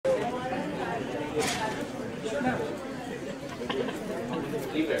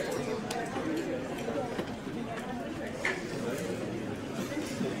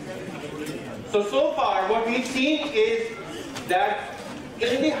So far what we've seen is that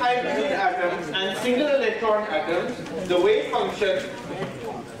in the hydrogen atoms and single electron atoms, the wave function,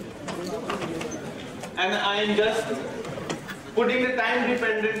 and I'm just putting the time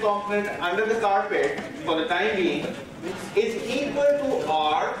dependent component under the carpet for the time being, is equal to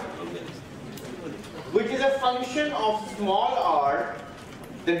r, which is a function of small r,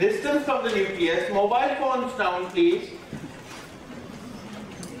 the distance from the nucleus, mobile phones down please,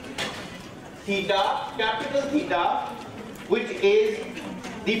 theta, capital theta, which is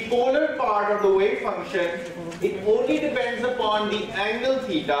the polar part of the wave function. It only depends upon the angle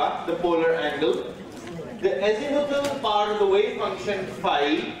theta, the polar angle. The azimuthal part of the wave function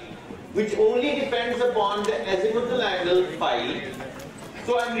phi, which only depends upon the azimuthal angle phi.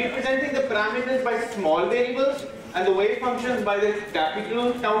 So I'm representing the parameters by small variables and the wave functions by the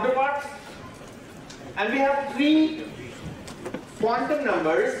capital counterparts. And we have three quantum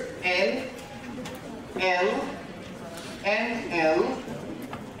numbers, n, l, and l.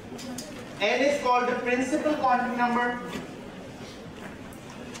 N is called the principal quantum number.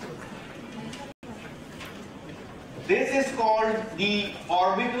 This is called the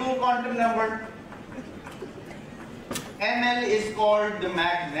orbital quantum number. ML is called the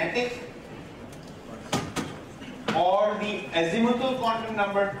magnetic or the azimuthal quantum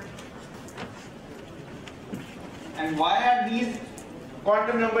number. And why are these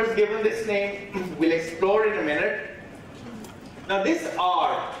quantum numbers given this name? We'll explore in a minute. Now this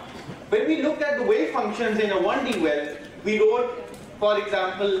R, when we looked at the wave functions in a 1D well, we wrote, for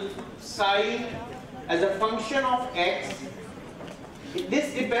example, psi as a function of x.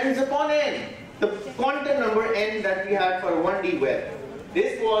 This depends upon n, the quantum number n that we had for a 1D well.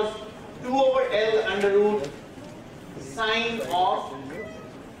 This was 2 over L under root sine of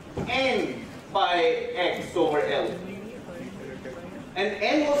n by x over L. And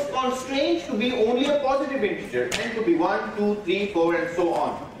n was constrained to be only a positive integer. N could be 1, 2, 3, 4 and so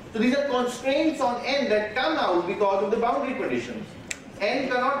on. So these are constraints on n that come out because of the boundary conditions. N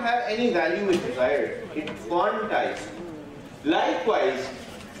cannot have any value it desired. It's quantized. Likewise,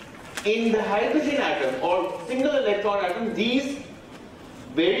 in the hydrogen atom or single electron atom, these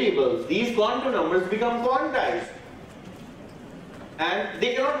variables, these quantum numbers become quantized. And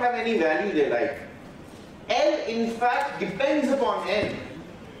they cannot have any value they like. L in fact depends upon n.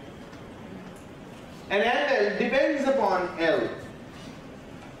 And ML depends upon L.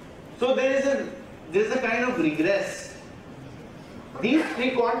 So there is a kind of regress. These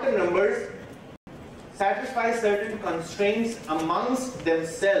three quantum numbers satisfy certain constraints amongst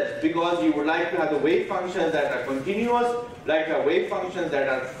themselves because you would like to have the wave functions that are continuous, like the wave functions that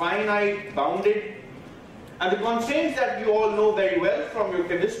are finite, bounded. And the constraints that you all know very well from your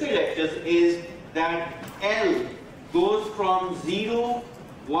chemistry lectures is that L goes from 0,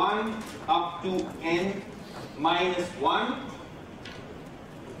 1 up to n minus 1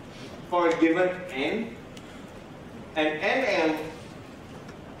 for a given n, and ML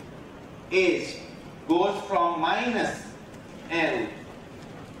goes from minus L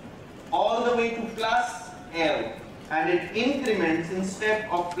all the way to plus L, and it increments in step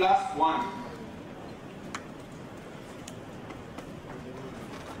of plus 1.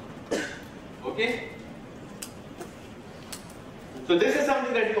 Okay? So this is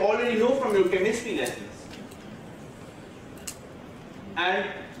something that you already know from your chemistry lessons. And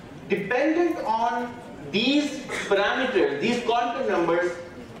dependent on these parameters, these quantum numbers,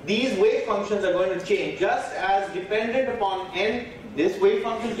 these wave functions are going to change. Just as dependent upon n, this wave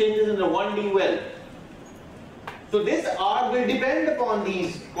function changes in the 1D well. So this R will depend upon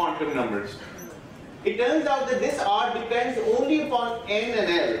these quantum numbers. It turns out that this R depends only upon n and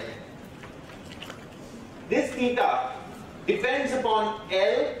L. This theta depends upon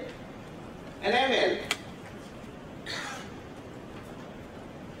L and ML.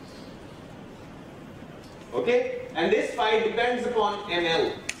 Okay? And this phi depends upon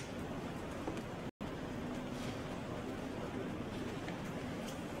ML.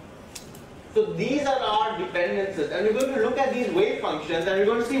 So these are our dependencies, and we're going to look at these wave functions and we're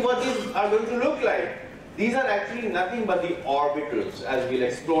going to see what these are going to look like. These are actually nothing but the orbitals, as we'll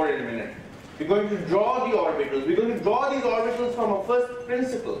explore in a minute. We're going to draw the orbitals. We're going to draw these orbitals from a first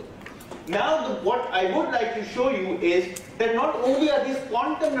principle. Now what I would like to show you is that not only are these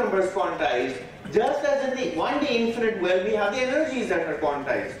quantum numbers quantized, just as in the 1D infinite well, we have the energies that are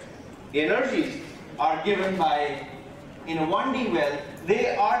quantized. The energies are given by, in a 1D well,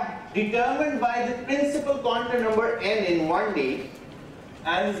 they are determined by the principal quantum number n in 1D,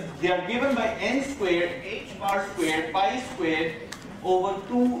 and they are given by n squared, h bar squared, pi squared over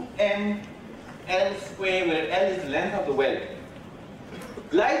 2m L squared, where L is the length of the well.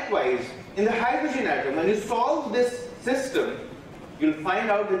 Likewise, in the hydrogen atom, when you solve this system, you'll find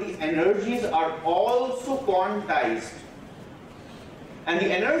out that the energies are also quantized. And the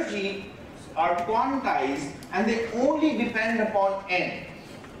energies are quantized and they only depend upon n,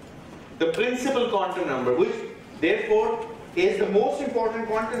 the principal quantum number, which therefore is the most important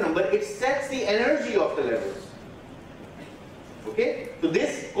quantum number. It sets the energy of the levels. Okay? So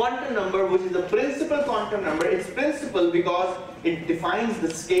this quantum number, which is the principal quantum number, it's principal because it defines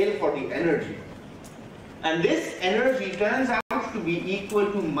the scale for the energy. And this energy turns out to be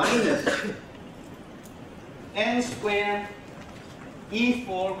equal to minus n square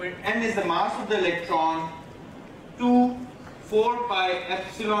E4, where n is the mass of the electron, to 4 pi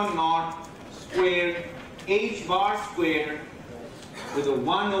epsilon naught square h bar square with a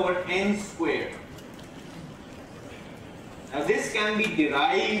 1 over n square. Now this can be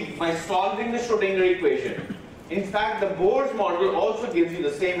derived by solving the Schrodinger equation. In fact, the Bohr's model also gives you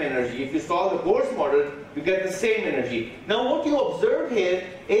the same energy. If you solve the Bohr's model, you get the same energy. Now what you observe here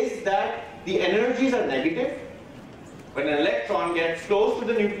is that the energies are negative. When an electron gets close to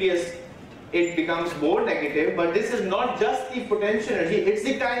the nucleus, it becomes Bohr negative, but this is not just the potential energy, it's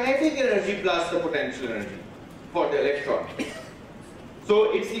the kinetic energy plus the potential energy for the electron.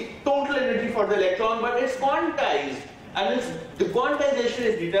 So it's the total energy for the electron, but it's quantized, and the quantization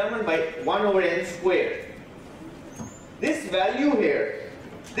is determined by 1 over n squared. This value here,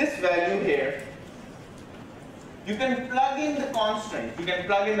 you can plug in the constant. You can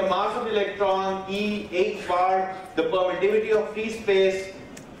plug in the mass of the electron, E, h bar, the permittivity of free space,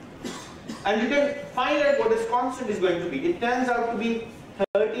 and you can find out what this constant is going to be. It turns out to be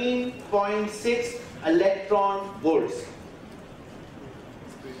 13.6 electron volts.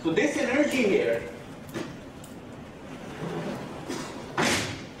 So this energy here,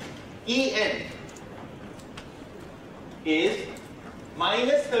 En, is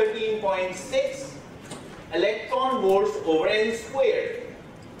minus 13.6 electron volts over n squared.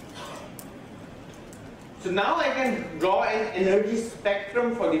 So now I can draw an energy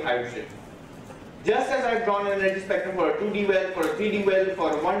spectrum for the hydrogen. Just as I've drawn an energy spectrum for a 2D well, for a 3D well,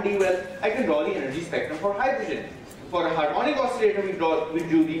 for a 1D well, I can draw the energy spectrum for hydrogen. For a harmonic oscillator, we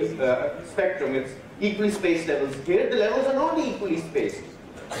do the spectrum. It's equally spaced levels. Here, the levels are not equally spaced.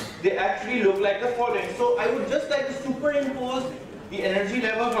 They actually look like the following. So I would just like to superimpose the energy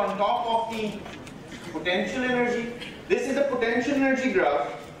levels on top of the potential energy. This is the potential energy graph.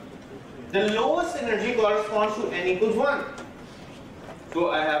 The lowest energy corresponds to n equals 1.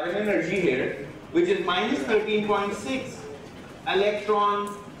 So I have an energy here, which is minus 13.6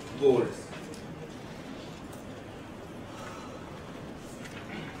 electron volts.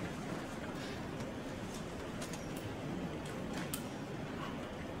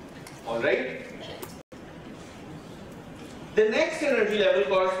 Alright? The next energy level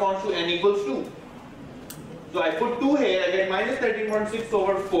corresponds to n equals 2. So I put 2 here, I get minus 13.6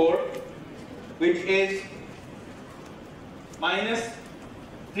 over 4, which is minus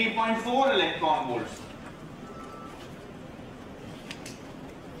 3.4 electron volts.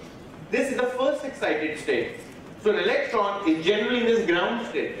 This is the first excited state. So an electron is generally in this ground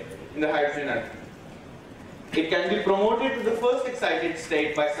state in the hydrogen atom. It can be promoted to the first excited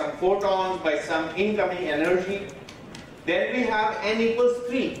state by some photons, by some incoming energy. Then we have n equals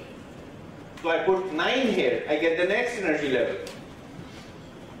 3. So I put 9 here, I get the next energy level.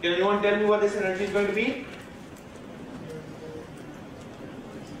 Can anyone tell me what this energy is going to be?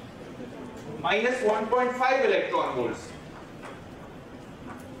 Minus 1.5 electron volts.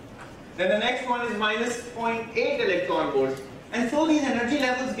 Then the next one is minus 0.8 electron volts. And so these energy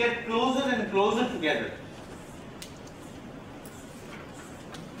levels get closer and closer together.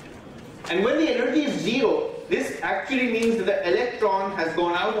 And when the energy is 0, this actually means that the electron has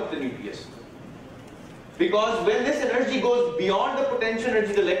gone out of the nucleus. Because when this energy goes beyond the potential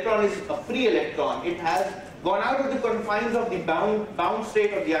energy, the electron is a free electron. It has gone out of the confines of the bound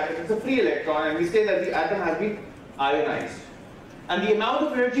state of the atom. It's a free electron, and we say that the atom has been ionized. And the amount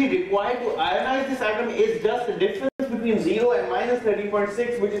of energy required to ionize this atom is just the difference between 0 and minus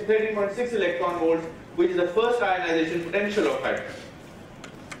 13.6, which is 13.6 electron volts, which is the first ionization potential of hydrogen.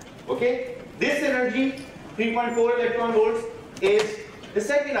 Okay? This energy, 3.4 electron volts, is the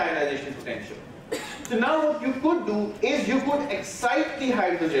second ionization potential. So now what you could do is you could excite the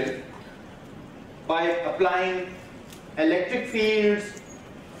hydrogen by applying electric fields,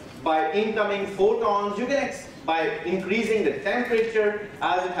 by incoming photons. You can by increasing the temperature,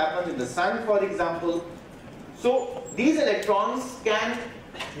 as it happens in the sun, for example. So these electrons can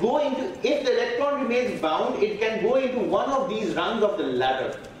go into, if the electron remains bound, it can go into one of these rungs of the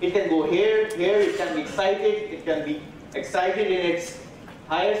ladder. It can go here, here, it can be excited in its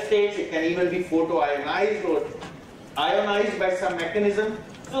higher states. It can even be photoionized or ionized by some mechanism.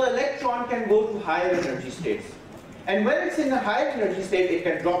 So the electron can go to higher energy states. And when it's in a higher energy state, it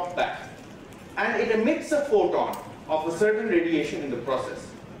can drop back. And it emits a photon of a certain radiation in the process.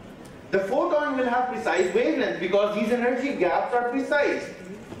 The photon will have precise wavelength because these energy gaps are precise.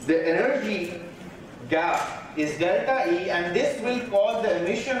 The energy gap is delta E, and this will cause the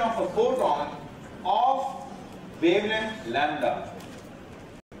emission of a photon of wavelength lambda,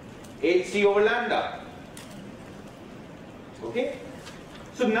 hc over lambda. Okay?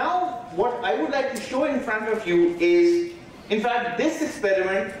 So now what I would like to show in front of you is, in fact, this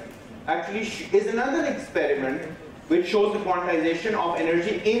experiment actually is another experiment which shows the quantization of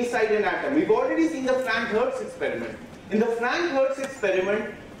energy inside an atom. We've already seen the Frank-Hertz experiment. In the Frank-Hertz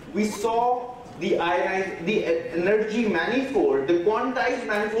experiment, we saw the energy manifold, the quantized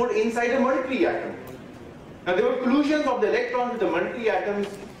manifold inside a mercury atom. Now there were collisions of the electrons with the mercury atoms,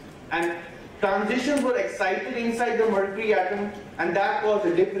 and transitions were excited inside the mercury atom, and that caused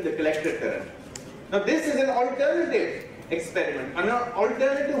a dip in the collector current. Now this is an alternative experiment, an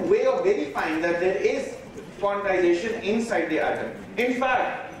alternative way of verifying that there is quantization inside the atom. In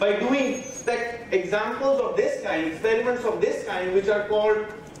fact, by doing examples of this kind, experiments of this kind, which are called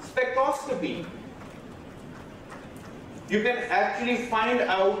spectroscopy, you can actually find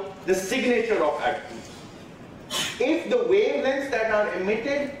out the signature of atoms. If the wavelengths that are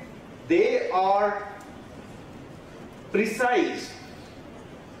emitted, they are precise,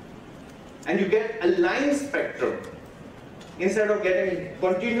 and you get a line spectrum instead of getting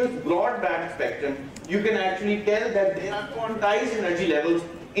continuous broadband spectrum, you can actually tell that there are quantized energy levels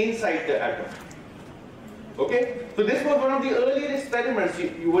inside the atom. Okay? So this was one of the earlier experiments.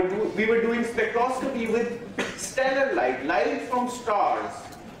 We were doing spectroscopy with stellar light, light from stars,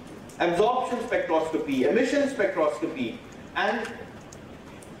 absorption spectroscopy, emission spectroscopy, and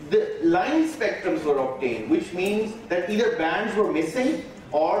the line spectrums were obtained, which means that either bands were missing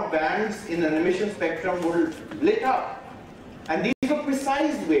or bands in an emission spectrum were lit up. And these are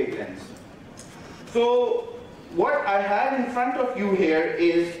precise wavelengths. So what I have in front of you here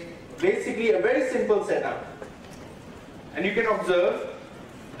is basically a very simple setup. And you can observe,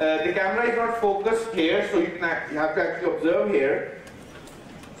 the camera is not focused here, so you have to actually observe here.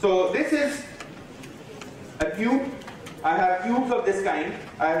 So this is a tube. I have tubes of this kind.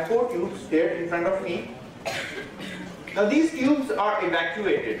 I have 4 tubes here in front of me. Now these tubes are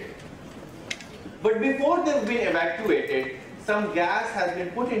evacuated. But before they've been evacuated, some gas has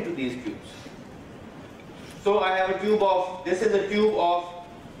been put into these tubes. So I have a tube of, this is a tube of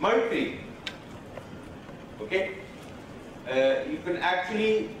mercury. Okay? You can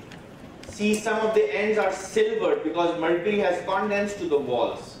actually see some of the ends are silvered because mercury has condensed to the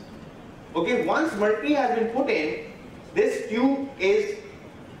walls. Okay, once mercury has been put in, this tube is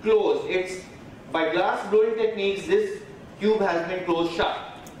closed. It's by glass blowing techniques, this tube has been closed shut.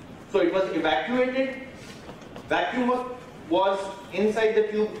 So it was evacuated, vacuum was inside the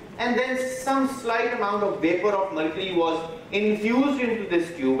tube, and then some slight amount of vapor of mercury was infused into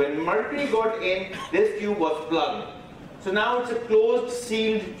this tube. When mercury got in, this tube was plugged. So now it's a closed,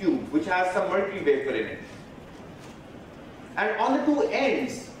 sealed tube which has some mercury vapor in it. And on the 2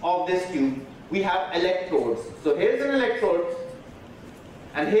 ends of this tube, we have electrodes. So here's an electrode,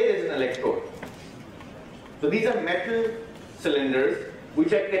 and here is an electrode. So these are metal cylinders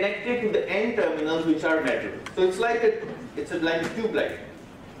which are connected to the end terminals, which are metal. So it's like a tube light.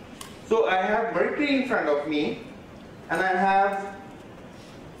 So I have mercury in front of me, and I have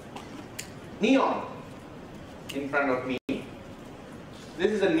neon in front of me.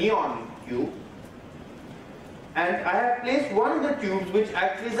 This is a neon tube, and I have placed one of the tubes which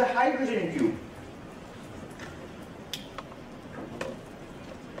actually is a hydrogen tube.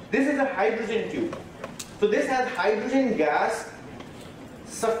 This is a hydrogen tube. So this has hydrogen gas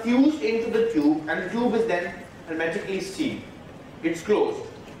suffused into the tube, and the tube is then hermetically sealed. It's closed.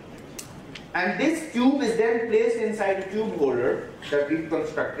 And this tube is then placed inside a tube holder that we've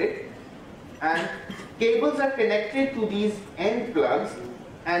constructed, and cables are connected to these end plugs,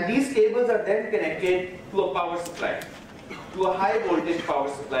 and these cables are then connected to a power supply, to a high voltage power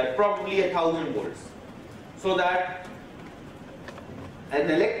supply, probably 1000 volts, so that an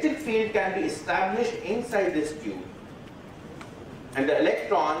electric field can be established inside this tube, and the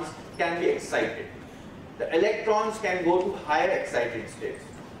electrons can be excited. The electrons can go to higher excited states.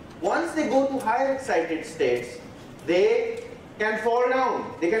 Once they go to higher excited states, they can fall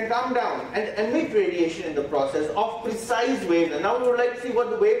down, they can come down and emit radiation in the process of precise wavelength. Now we would like to see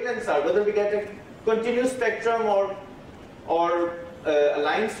what the wavelengths are, whether we get a continuous spectrum or a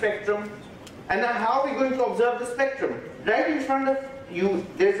line spectrum. And now how are we going to observe the spectrum? Right in front of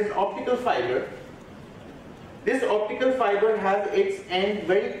there's an optical fiber. This optical fiber has its end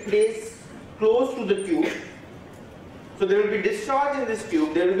very close to the tube. So there will be discharge in this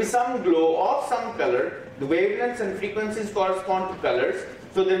tube, there will be some glow of some color. The wavelengths and frequencies correspond to colors.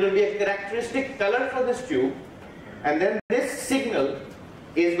 So there will be a characteristic color for this tube. And then this signal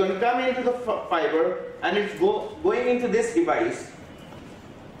is going to come into the fiber and it's going into this device,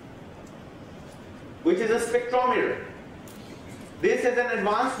 which is a spectrometer. This is an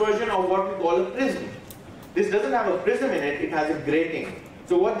advanced version of what we call a prism. This doesn't have a prism in it, it has a grating.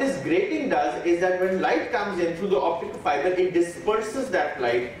 So what this grating does is that when light comes in through the optical fiber, it disperses that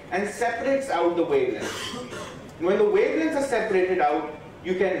light and separates out the wavelengths. When the wavelengths are separated out,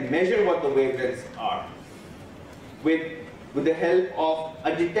 you can measure what the wavelengths are with the help of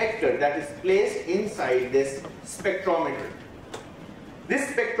a detector that is placed inside this spectrometer. This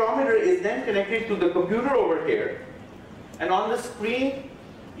spectrometer is then connected to the computer over here, and on the screen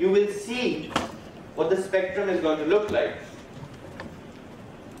you will see what the spectrum is going to look like.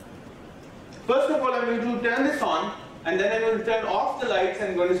 First of all, I'm going to turn this on, and then I'm going to turn off the lights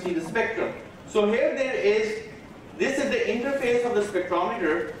and I'm going to see the spectrum. So here this is the interface of the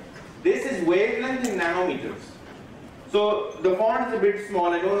spectrometer. This is wavelength in nanometers. So the font is a bit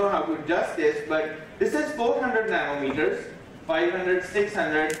small, I don't know how to adjust this, but this is 400 nanometers, 500,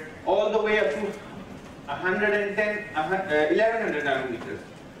 600, all the way up to 1100 nanometers.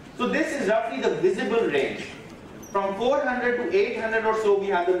 So this is roughly the visible range. From 400 to 800 or so, we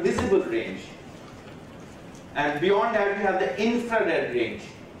have the visible range. And beyond that, we have the infrared range.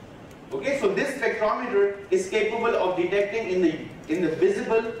 Okay, so this spectrometer is capable of detecting in the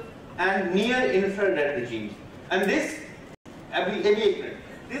visible and near infrared regimes. And this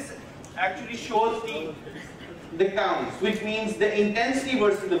actually shows the counts, which means the intensity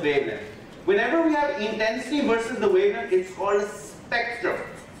versus the wavelength. Whenever we have intensity versus the wavelength, it's called a spectrum.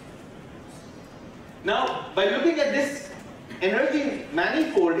 Now, by looking at this energy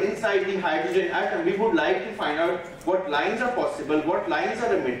manifold inside the hydrogen atom, we would like to find out what lines are possible, what lines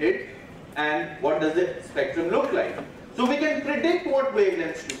are emitted, and what does the spectrum look like. So we can predict what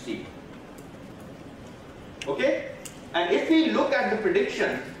wavelengths to see. Okay? And if we look at the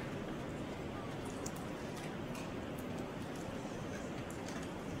prediction,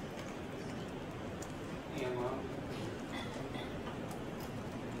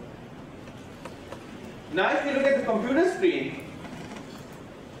 now if you look at the computer screen,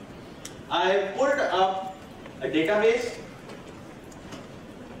 I have pulled up a database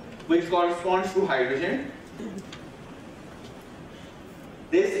which corresponds to hydrogen.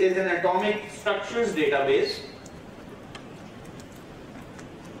 This is an atomic structures database.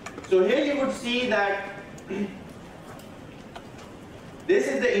 So here you would see that this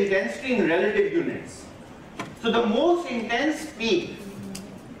is the intensity in relative units. So the most intense peak,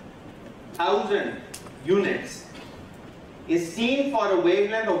 1000 units, is seen for a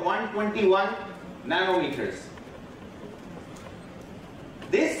wavelength of 121 nanometers.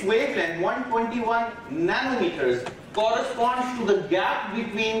 This wavelength, 121 nanometers, corresponds to the gap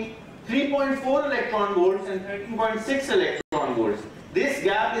between 3.4 electron volts and 13.6 electron volts. This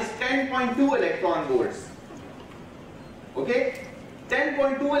gap is 10.2 electron volts. Okay?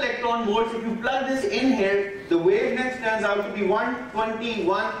 10.2 electron volts, if you plug this in here, the wavelength turns out to be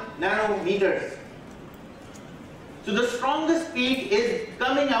 121 nanometers. So the strongest peak is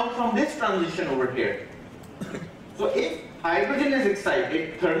coming out from this transition over here. So if hydrogen is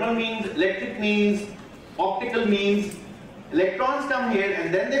excited, thermal means, electric means, optical means, electrons come here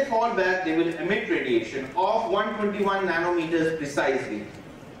and then they fall back, they will emit radiation of 121 nanometers precisely.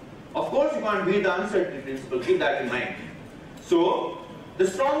 Of course, you can't beat the uncertainty principle, keep that in mind. So, the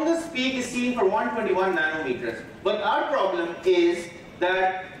strongest peak is seen for 121 nanometers. But our problem is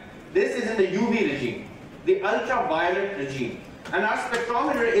that this is in the UV regime, the ultraviolet regime. And our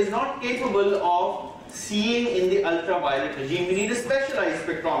spectrometer is not capable of seeing in the ultraviolet regime. We need a specialized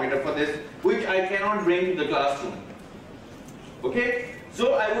spectrometer for this, which I cannot bring to the classroom. Okay?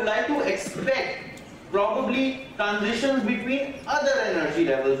 So I would like to expect probably transitions between other energy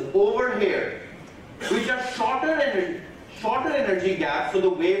levels over here, which are shorter energy gaps, so the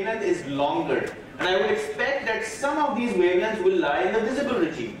wavelength is longer. And I would expect that some of these wavelengths will lie in the visible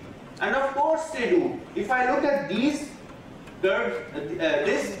regime. And of course they do. If I look at these curves,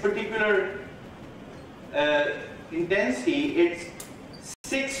 this particular intensity, it's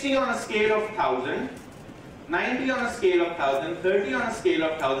 60 on a scale of 1000, 90 on a scale of 1000, 30 on a scale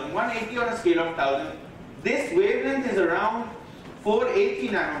of 1000, 180 on a scale of 1000. This wavelength is around 480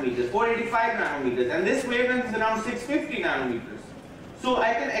 nanometers, 485 nanometers, and this wavelength is around 650 nanometers. So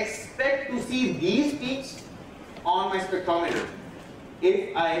I can expect to see these peaks on my spectrometer.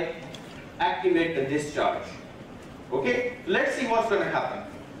 if I activate the discharge. Okay, let's see what's going to happen.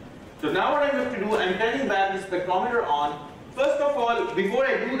 So now what I'm going to do, I'm turning back the spectrometer on. First of all, before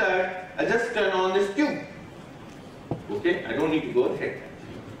I do that, I just turn on this tube. Okay, I don't need to go there.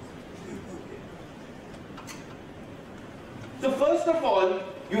 So first of all,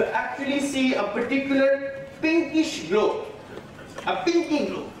 you actually see a particular pinkish glow, a pinky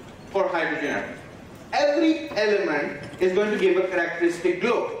glow for hydrogen atoms. Every element is going to give a characteristic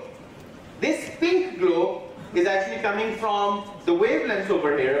glow. This pink glow is actually coming from the wavelengths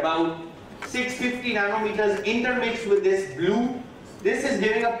over here, about 650 nanometers intermixed with this blue. This is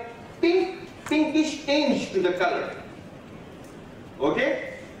giving a pinkish tinge to the color.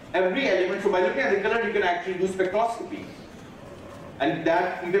 Okay? Every element, so by looking at the color, you can actually do spectroscopy. And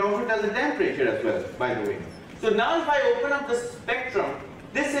that, you can also tell the temperature as well, by the way. So now if I open up the spectrum,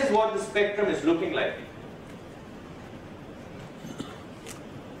 this is what the spectrum is looking like.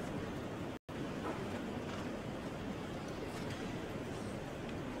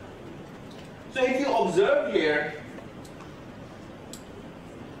 So if you observe here,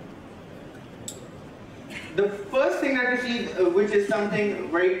 the first thing that you see, which is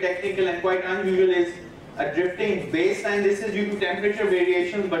something very technical and quite unusual, is a drifting baseline. This is due to temperature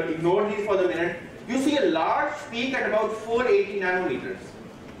variations, but ignore these for the minute. You see a large peak at about 480 nanometers.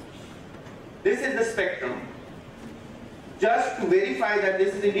 This is the spectrum. Just to verify that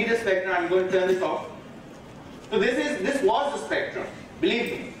this is indeed a spectrum, I'm going to turn this off. So this was the spectrum,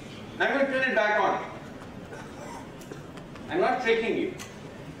 believe me. Now I'm going to turn it back on. I'm not tricking you.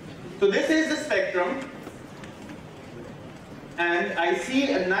 So this is the spectrum. And I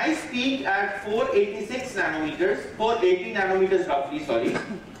see a nice peak at 486 nanometers, 480 nanometers roughly, sorry.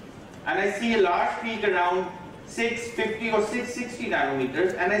 And I see a large peak around 650 or 660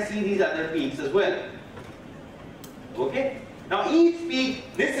 nanometers, and I see these other peaks as well. Okay? Now each peak,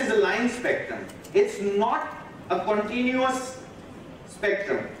 this is a line spectrum. It's not a continuous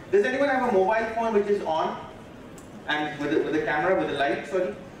spectrum. Does anyone have a mobile phone which is on? And with the camera, with the light,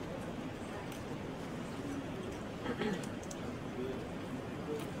 sorry?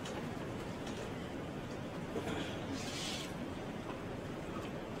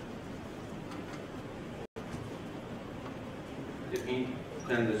 Let me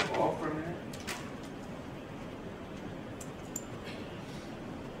turn this off for a minute.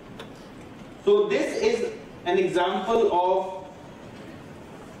 So this is an example of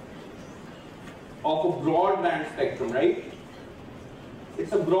a broadband spectrum, right?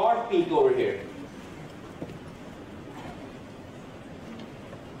 It's a broad peak over here.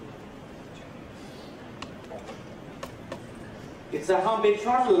 It's a hump, it's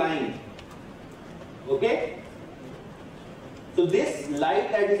not a line. Okay? So this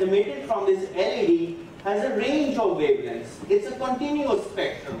light that is emitted from this LED has a range of wavelengths. It's a continuous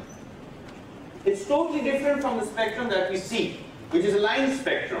spectrum. It's totally different from the spectrum that we see, which is a line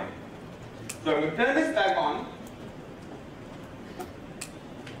spectrum. So I'm going to turn this back on.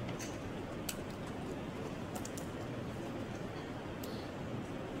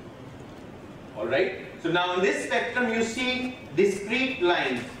 Alright, so now in this spectrum you see discrete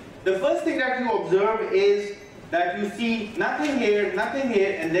lines. The first thing that you observe is that you see nothing here,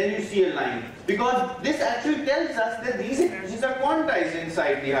 and then you see a line. Because this actually tells us that these energies are quantized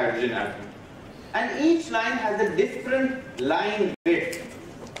inside the hydrogen atom. And each line has a different line width.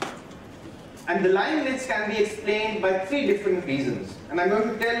 And the line widths can be explained by 3 different reasons. And I'm going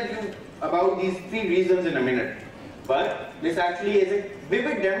to tell you about these 3 reasons in a minute. But this actually is a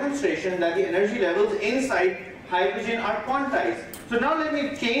vivid demonstration that the energy levels inside hydrogen are quantized. So now let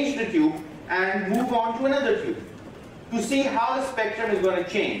me change the tube and move on to another tube to see how the spectrum is going to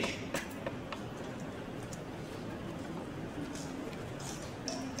change.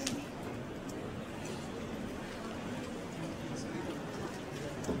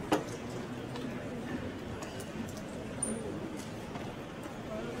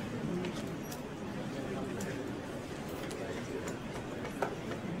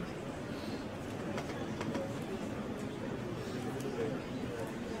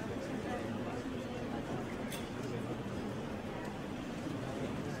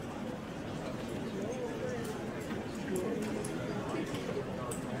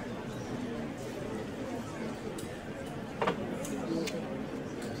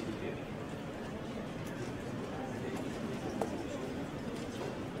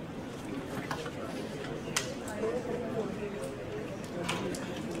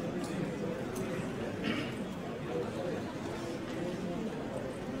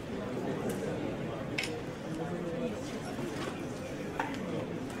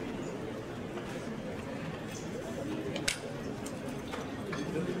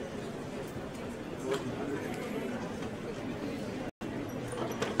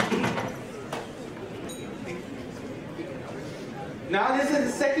 Now this is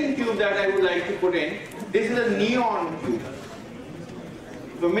the second tube that I would like to put in. This is a neon tube.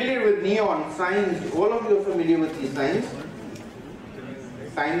 Familiar with neon signs? All of you are familiar with these signs?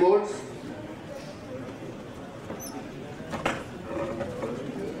 Signboards?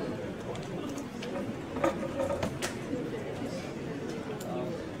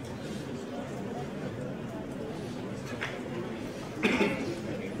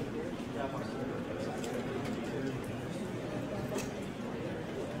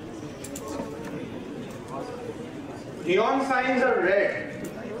 Neon signs are red.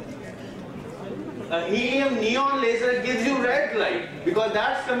 A helium neon laser gives you red light because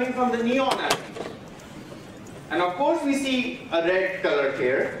that's coming from the neon atom. And of course we see a red color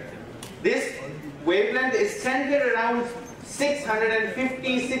here. This wavelength is centered around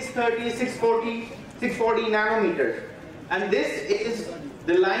 650, 630, 640, 640 nanometers. And this is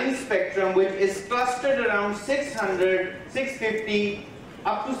the line spectrum which is clustered around 600, 650,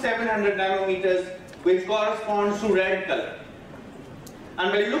 up to 700 nanometers, which corresponds to red color.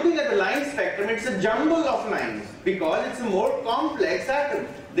 And by looking at the line spectrum, it's a jumble of lines because it's a more complex atom.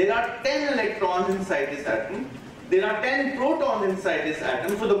 There are 10 electrons inside this atom. There are 10 protons inside this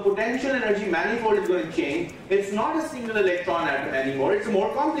atom, so the potential energy manifold is going to change. It's not a single electron atom anymore, it's a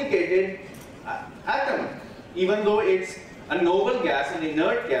more complicated atom. Even though it's a noble gas, an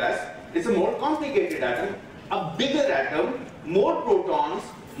inert gas, it's a more complicated atom, a bigger atom, more protons,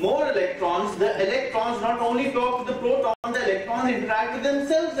 more electrons. The electrons not only talk to the protons, the electrons interact with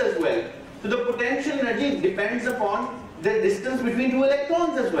themselves as well. So the potential energy depends upon the distance between two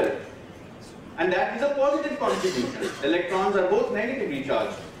electrons as well. And that is a positive contribution. Electrons are both negatively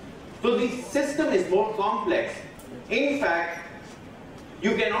charged. So the system is more complex. In fact,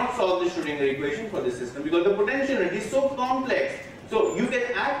 you cannot solve the Schrödinger equation for this system because the potential energy is so complex. So you can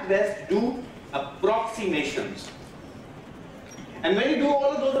at best do approximations. And when you do all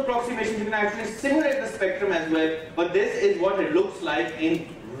of those approximations, you can actually simulate the spectrum as well. But this is what it looks like in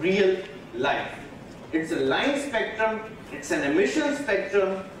real life. It's a line spectrum, it's an emission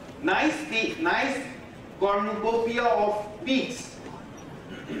spectrum, nice cornucopia of peaks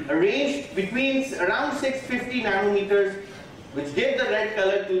arranged between around 650 nanometers, which give the red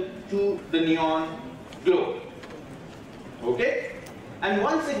color to the neon glow. Okay? And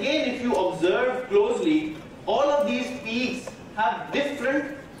once again, if you observe closely, all of these peaks have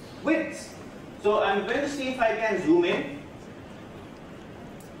different widths. So I'm going to see if I can zoom in.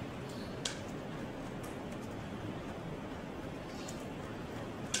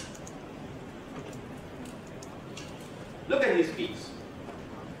 Look at these peaks.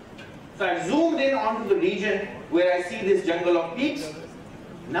 So I've zoomed in onto the region where I see this jungle of peaks.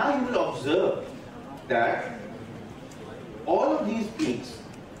 Now you will observe that all of these peaks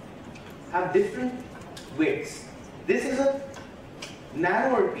have different widths. This is a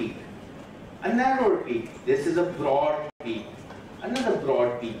narrower peak, a narrower peak. This is a broad peak, another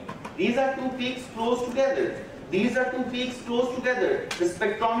broad peak. These are two peaks close together. These are two peaks close together. The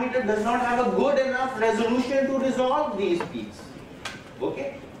spectrometer does not have a good enough resolution to resolve these peaks.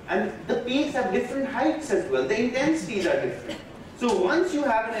 Okay? And the peaks have different heights as well. The intensities are different. So once you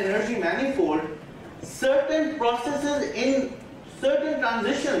have an energy manifold, certain processes in certain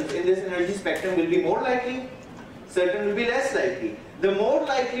transitions in this energy spectrum will be more likely, certain will be less likely. The more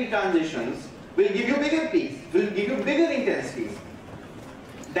likely transitions will give you bigger peaks, will give you bigger intensities.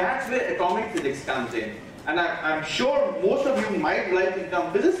 That's where atomic physics comes in. And I'm sure most of you might like to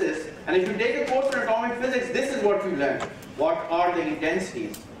become physicists, and if you take a course in atomic physics, this is what you learn. What are the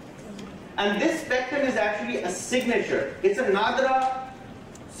intensities? And this spectrum is actually a signature. It's a Nadra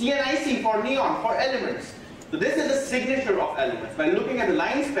CNIC for neon, for elements. So this is a signature of elements. By looking at the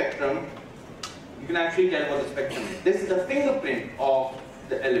line spectrum, you can actually tell what the spectrum is. This is a fingerprint of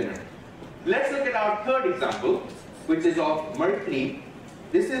the element. Let's look at our third example, which is of mercury.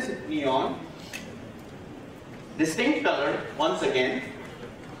 This is neon. Distinct color, once again.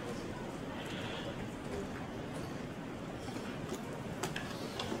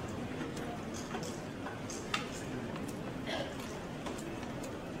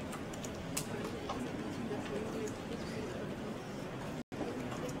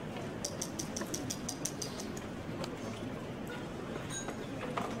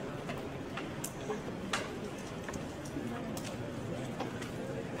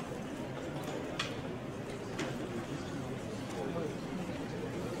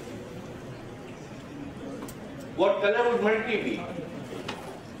 What color would mercury be?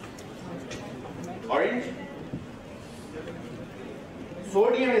 Orange?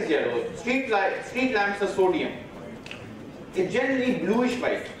 Sodium is yellow. Street lamps are sodium. It's generally bluish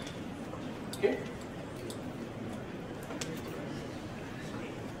white. Okay?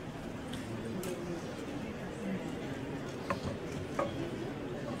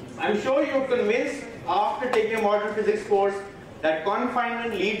 I'm sure you're convinced after taking a modern physics course that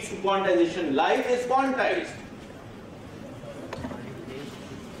confinement leads to quantization. Life is quantized.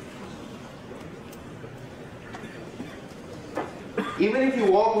 Even if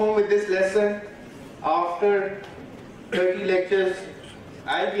you walk home with this lesson after 30 lectures,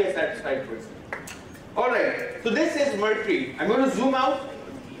 I'll be a satisfied person. Alright, so this is mercury. I'm going to zoom out.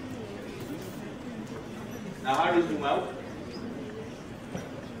 Now how to zoom out?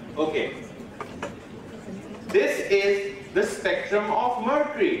 Okay. This is the spectrum of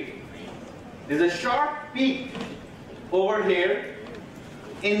mercury. There's a sharp peak over here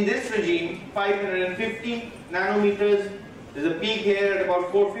in this regime, 550 nanometers. There's a peak here at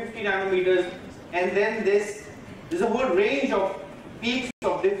about 450 nanometers, and then there's a whole range of peaks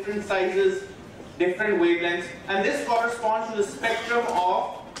of different sizes, different wavelengths, and this corresponds to the spectrum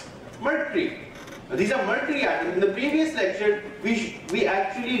of mercury. These are mercury atoms. In the previous lecture, we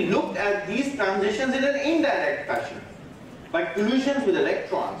actually looked at these transitions in an indirect fashion by collisions with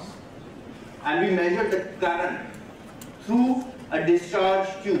electrons, and we measured the current through a discharge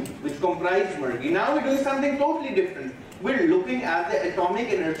tube which comprised mercury. Now we're doing something totally different. We're looking at the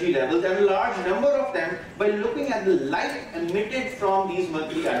atomic energy levels, and a large number of them, by looking at the light emitted from these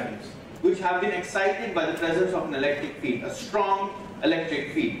mercury atoms, which have been excited by the presence of an electric field, a strong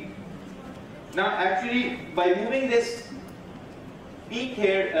electric field. Now actually, by moving this peak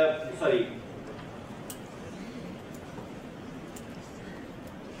here,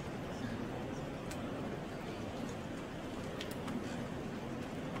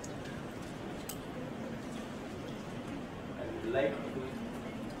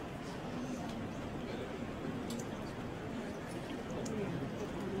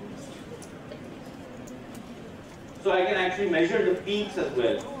 so I can actually measure the peaks as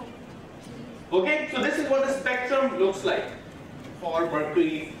well. Okay, so this is what the spectrum looks like for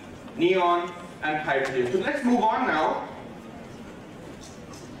mercury, neon, and hydrogen. So let's move on now.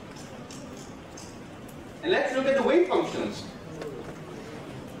 And let's look at the wave functions.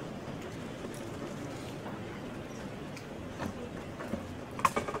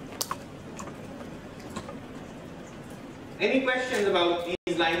 Any questions about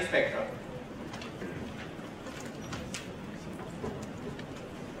these line spectra?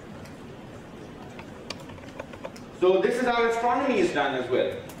 So this is how astronomy is done as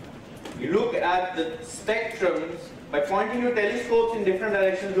well. You look at the spectrums by pointing your telescopes in different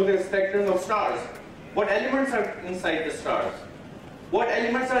directions. Look at the spectrum of stars. What elements are inside the stars? What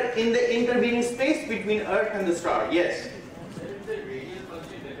elements are in the intervening space between Earth and the star? Yes? If the radial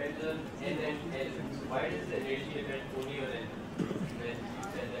function depends on n and l, so why does the energy depend only on n? When you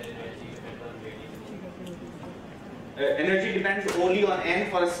said that energy depends on radial. Energy depends only on n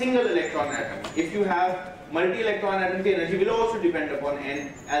for a single electron atom. If you have multi-electron atoms, the energy will also depend upon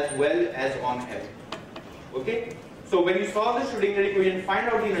n as well as on l. Okay? So when you solve the Schrodinger equation, find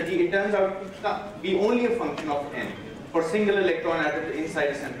out the energy, it turns out to be only a function of n for single electron atoms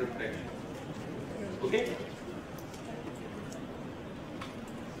inside a central protection. Okay?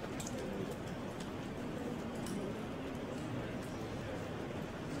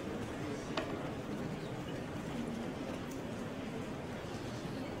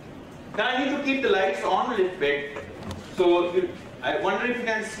 Now I need to keep the lights on a little bit. So I wonder if you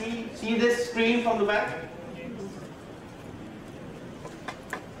can see this screen from the back.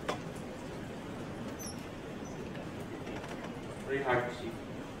 Very hard to see.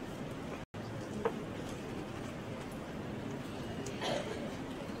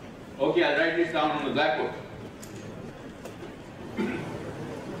 Okay, I'll write this down on the blackboard.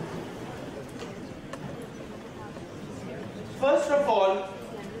 First of all,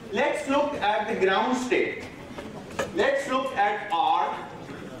 let's look at the ground state. Let's look at R.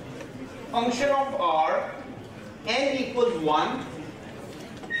 Function of R, n equals 1.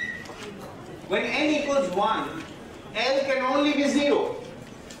 When n equals 1, L can only be 0.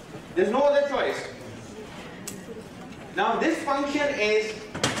 There's no other choice. Now this function is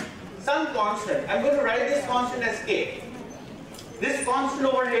some constant. I'm going to write this constant as k. This constant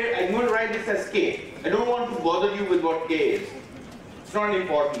over here, I'm going to write this as k. I don't want to bother you with what k is. It's not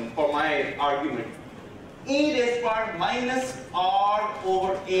important for my argument. E raised power minus R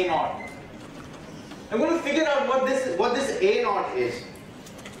over A naught. I'm going to figure out what this A naught is.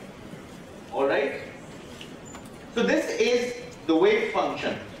 Alright? So this is the wave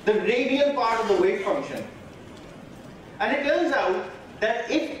function, the radial part of the wave function. And it turns out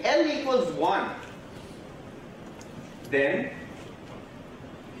that if L equals 1, then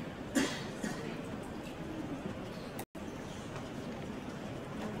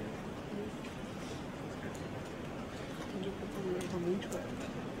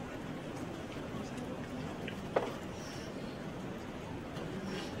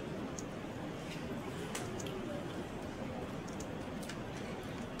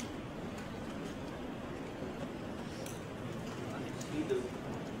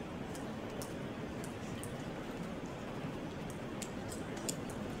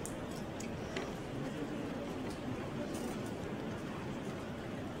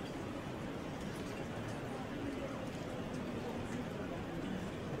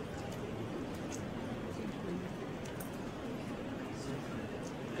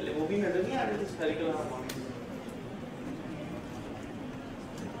that is a spherical harmonic.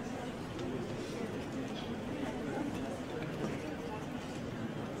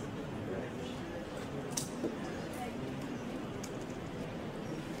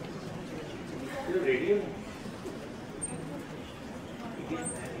 Is it radio?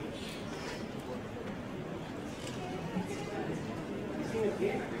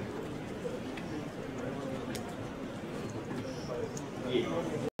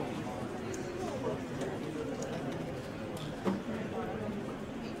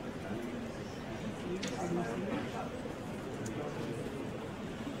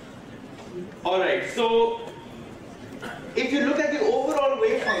 Alright, so if you look at the overall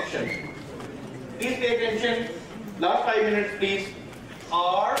wave function, please pay attention, last 5 minutes please,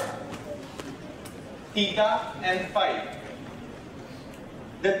 R, theta and phi.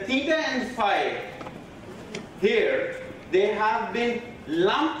 The theta and phi here, they have been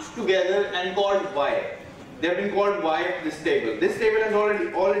lumped together and called Y. They have been called Y of this table. This table has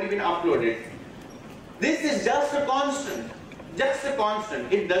already been uploaded. This is just a constant. Just a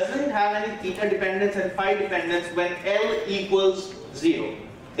constant. It doesn't have any theta dependence and phi dependence when L equals 0.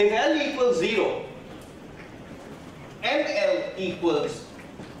 If L equals 0, ML equals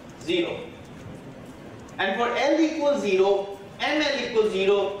 0. And for L equals 0, ML equals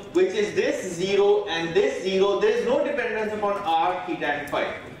 0, which is this 0 and this 0, there is no dependence upon R, theta and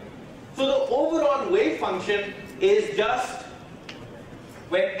phi. So the overall wave function is just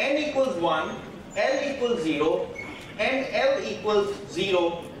when n equals 1, L equals 0, and L equals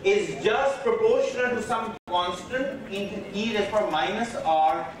 0 is just proportional to some constant into e raised to power minus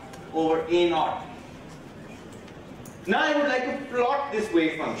R over A naught. Now I would like to plot this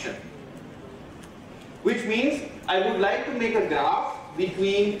wave function, which means I would like to make a graph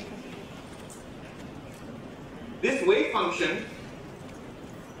between this wave function.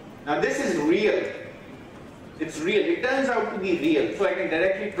 Now this is real. It's real. It turns out to be real, so I can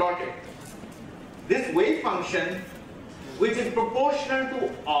directly plot it. This wave function, which is proportional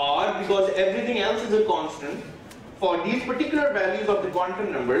to R because everything else is a constant, for these particular values of the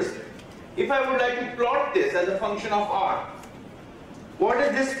quantum numbers, if I would like to plot this as a function of R, what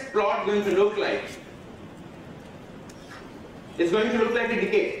is this plot going to look like? It's going to look like a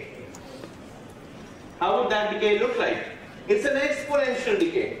decay. How would that decay look like? It's an exponential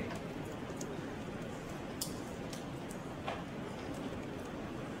decay.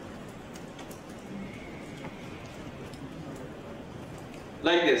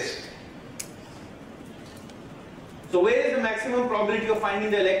 Like this. So where is the maximum probability of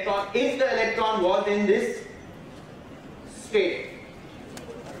finding the electron if the electron was in this state?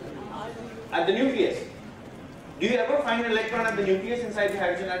 At the nucleus. Do you ever find an electron at the nucleus inside the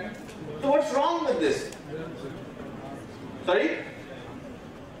hydrogen atom? So what's wrong with this? Sorry?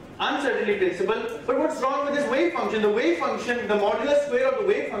 Uncertainty principle. But what's wrong with this wave function? The wave function, the modulus square of the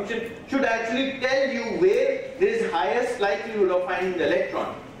wave function should actually tell you where there is highest likelihood of finding the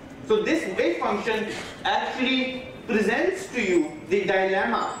electron. So this wave function actually presents to you the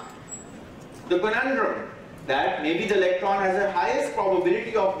dilemma, the conundrum, that maybe the electron has the highest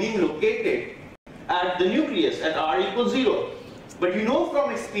probability of being located at the nucleus at R equals 0. But you know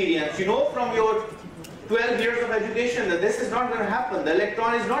from experience, you know from your 12 years of education that this is not going to happen. The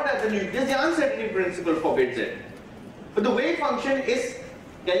electron is not at the nucleus. The uncertainty principle forbids it. But the wave function is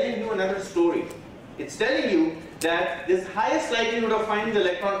telling you another story. It's telling you that there's highest likelihood of finding the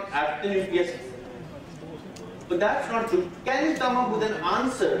electron at the nucleus. But that's not true. Can you come up with an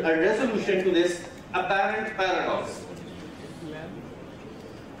answer, a resolution to this apparent paradox?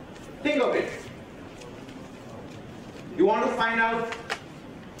 Think of it. You want to find out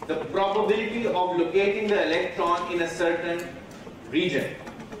the probability of locating the electron in a certain region.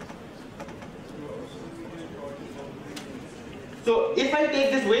 So if I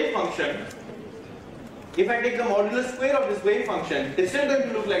take this wave function, if I take the modulus square of this wave function, it's still going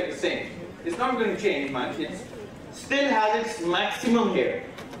to look like the same. It's not going to change much. It still has its maximum here.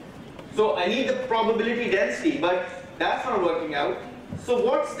 So I need the probability density, but that's not working out. So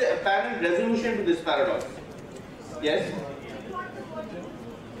what's the apparent resolution to this paradox? Yes?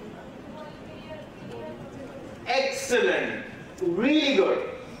 Excellent. Really good.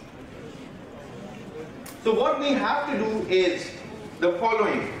 So what we have to do is the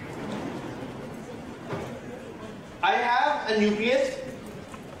following. I have a nucleus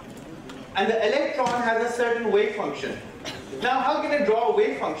and the electron has a certain wave function. Now how can I draw a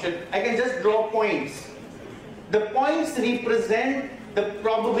wave function? I can just draw points. The points represent the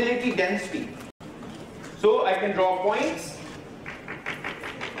probability density. So I can draw points.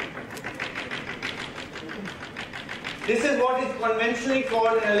 This is what is conventionally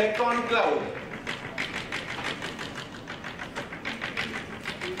called an electron cloud.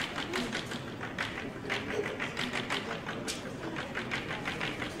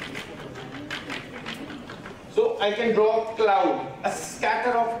 So I can draw a cloud, a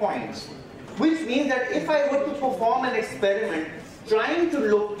scatter of points, which means that if I were to perform an experiment trying to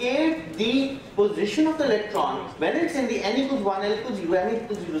locate the position of the electron when it's in the n equals 1, l equals 0, m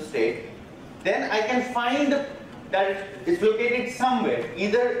equals 0 state, then I can find that it's located somewhere.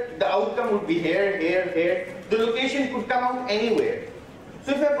 Either the outcome would be here, here, here. The location could come out anywhere.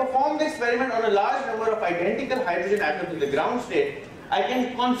 So if I perform the experiment on a large number of identical hydrogen atoms in the ground state, I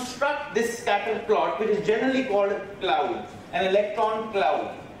can construct this scatter plot, which is generally called a cloud, an electron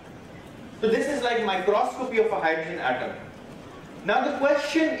cloud. So this is like microscopy of a hydrogen atom. Now the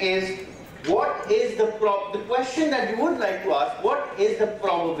question is, what is the question that you would like to ask, what is the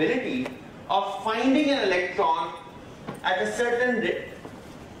probability of finding an electron at a certain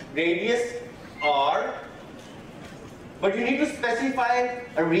radius r, but you need to specify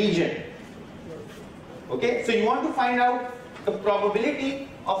a region. Okay, so you want to find out the probability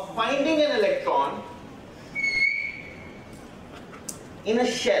of finding an electron in a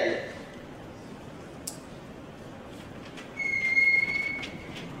shell.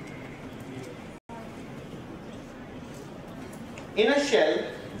 In a shell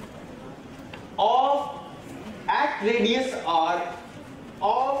of at radius r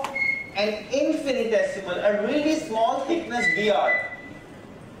of an infinitesimal, a really small thickness dr.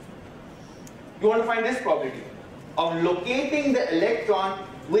 You want to find this probability of locating the electron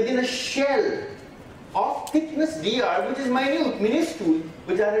within a shell of thickness dr, which is minute, minuscule,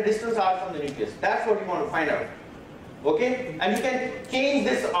 which are a distance r from the nucleus. That's what you want to find out. Okay? And you can change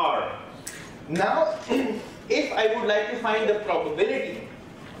this r. Now, if I would like to find the probability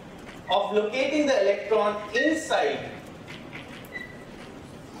of locating the electron inside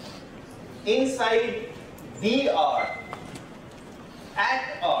dr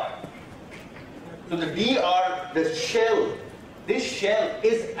at r, so the dr, the shell, this shell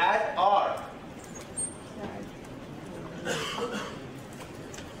is at r.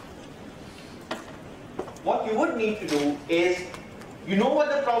 What you would need to do is, you know what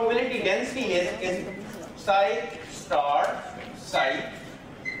the probability density is psi star psi,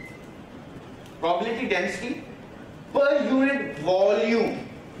 probability density per unit volume.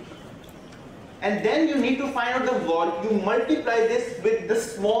 And then you need to find out the volume. You multiply this with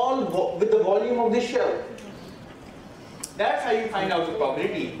the volume of the shell. That's how you find out the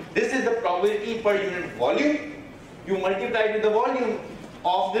probability. This is the probability per unit volume. You multiply it with the volume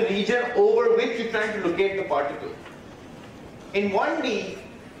of the region over which you're trying to locate the particle. In 1D,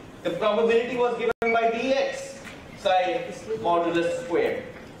 the probability was given by dx psi modulus squared.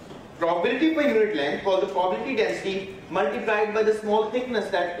 Probability per unit length, called the probability density, multiplied by the small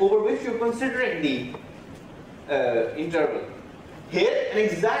thickness that over which you're considering the interval. Here, and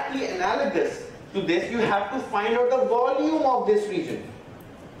exactly analogous to this, you have to find out the volume of this region.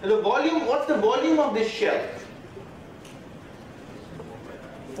 So the volume, what's the volume of this shell?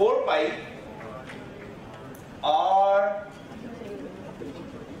 4 pi r,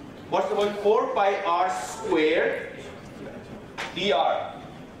 what's the volume? 4 pi r squared dr.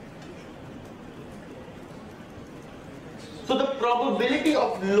 So the probability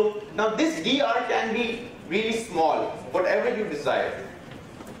of now this dr can be really small, whatever you desire.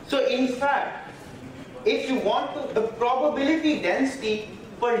 So in fact, if you want to, the probability density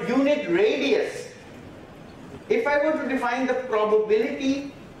per unit radius, if I were to define the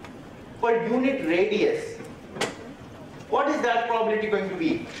probability per unit radius, what is that probability going to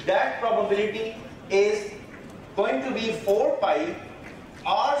be? That probability is going to be 4 pi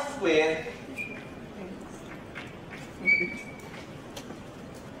r squared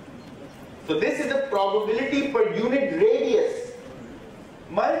so this is the probability per unit radius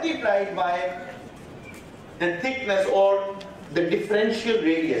multiplied by the thickness or the differential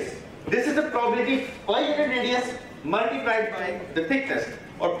radius. This is the probability per unit radius multiplied by the thickness,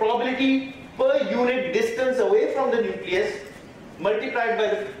 or probability per unit distance away from the nucleus multiplied by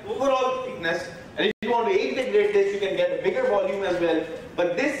the overall thickness. And if you want to integrate this, you can get a bigger volume as well.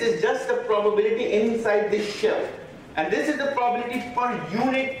 But this is just the probability inside this shell. And this is the probability per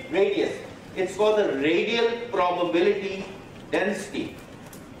unit radius. It's called the radial probability density.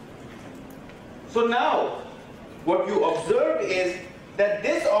 So now, what you observed is that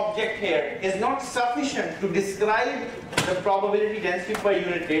this object here is not sufficient to describe the probability density per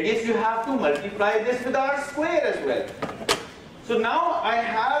unit radius. You have to multiply this with r square as well. So now I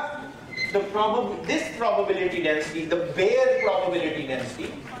have this probability density, the bare probability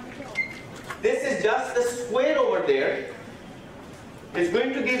density, this is just the square over there. It's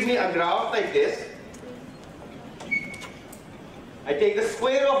going to give me a graph like this. I take the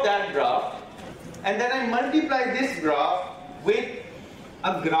square of that graph and then I multiply this graph with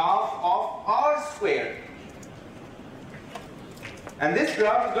a graph of r squared. And this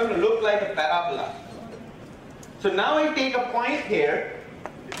graph is going to look like a parabola. So now I take a point here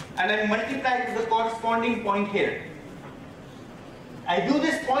and I multiply it with the corresponding point here. I do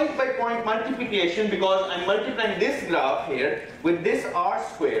this point by point multiplication because I'm multiplying this graph here with this r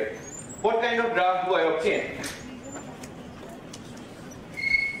squared. What kind of graph do I obtain?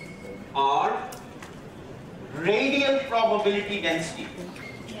 R radial probability density.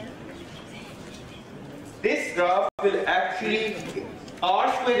 This graph will actually,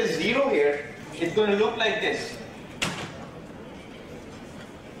 r squared is 0 here, it's going to look like this.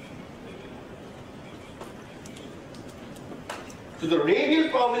 So the radial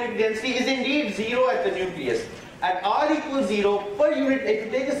probability density is indeed 0 at the nucleus. At r equals 0 per unit, if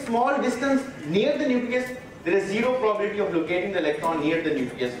you take a small distance near the nucleus, there is 0 probability of locating the electron near the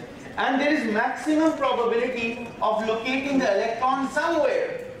nucleus. And there is maximum probability of locating the electron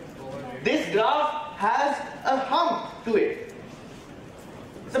somewhere. This graph has a hump to it.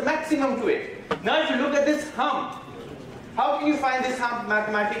 It's a maximum to it. Now if you look at this hump, how can you find this hump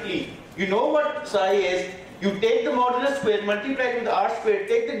mathematically? You know what psi is. You take the modulus square, multiply it with r square,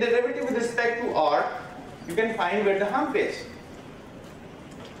 take the derivative with respect to r, you can find where the hump is.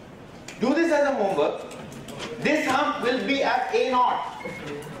 Do this as a homework. This hump will be at A0,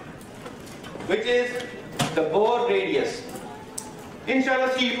 which is the Bohr radius.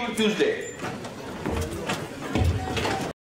 Inshallah, see you Tuesday.